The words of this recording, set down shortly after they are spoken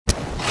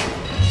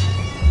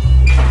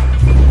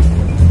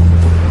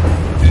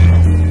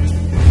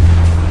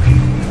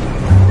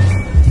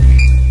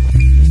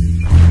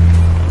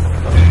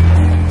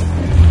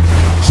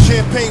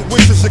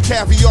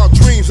caviar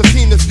dreams, a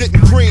team that's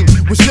getting cream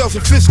with shells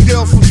and fish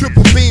scales from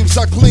triple beams.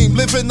 I gleam,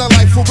 living the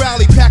life for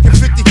rally, packing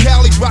 50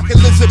 cali, rocking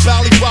lizard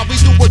valleys while we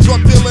do a drug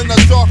deal in a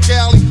dark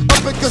alley.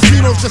 Up in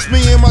casinos, just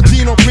me and my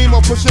Dino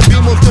Primo, pushing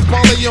Beamos to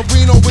Polly and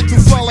Reno with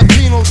 2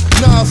 Filipinos.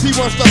 Nas, he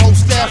runs the whole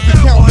staff, we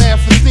count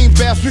math and steam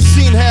baths. We've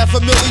seen half a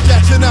Millie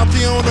Jackson out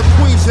there on the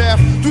Queens half.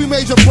 3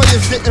 major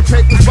players getting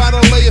papers by the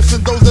layers,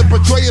 and those that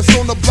betray us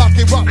on the block,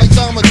 they rock like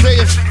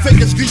Amadeus.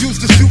 Fakers get used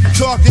to shooting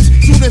targets,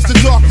 soon as the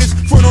darkest.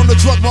 Front on the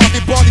drug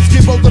market, bodies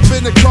get rolled up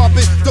in the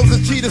carpet. Those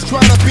are cheaters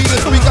trying to beat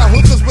us. We got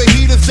hookers with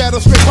heaters that'll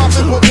straight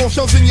poppin', put more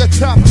shells in your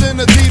top than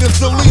Adidas.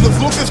 The leaders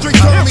looking straight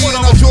to me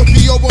and a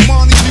Giorgio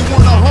Armani. You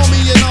want a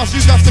homie and all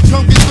you got to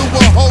come get through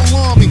a whole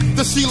army.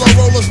 The CeeLo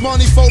rollers,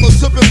 money folders,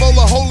 sipping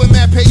bowler, holding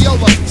that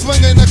payola,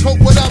 slinging the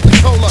coke without the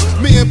cola.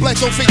 Me and Black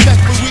don't fake that,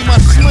 but we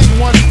might sling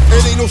one.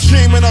 It ain't no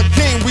shame in our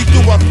game, we do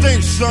our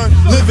thing, son.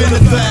 Living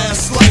a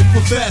fast life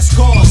with fast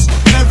cars.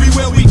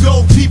 Everywhere we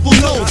go, people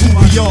know who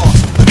we are.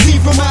 A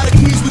team from out of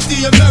Queens with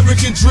the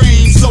American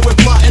dream. So we're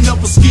plotting up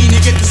a scheme to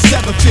get the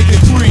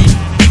 7-figure cream.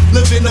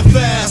 Living a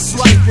fast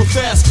life with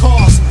fast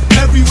cars.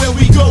 Everywhere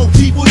we go,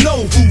 people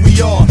know who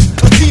we are.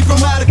 A team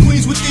from out of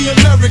Queens with the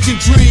American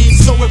dream.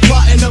 So we're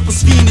plotting up a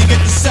scheme to get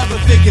the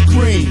 7-figure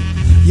cream.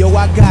 Yo,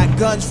 I got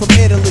guns from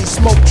Italy,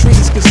 smoke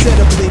trees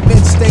considerably.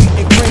 Mid-state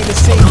and grain the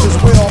scenes is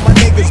where all my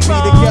niggas be.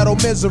 The ghetto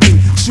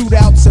misery,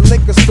 shootouts in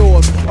liquor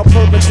stores, a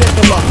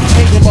perpendicular,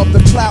 hanging up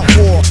the clout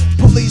war.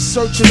 Police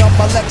searching up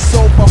my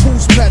Lexo, but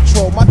who's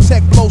petrol? My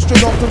tech blow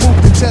straight off the roof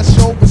to test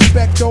show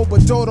respect,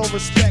 but don't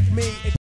respect me.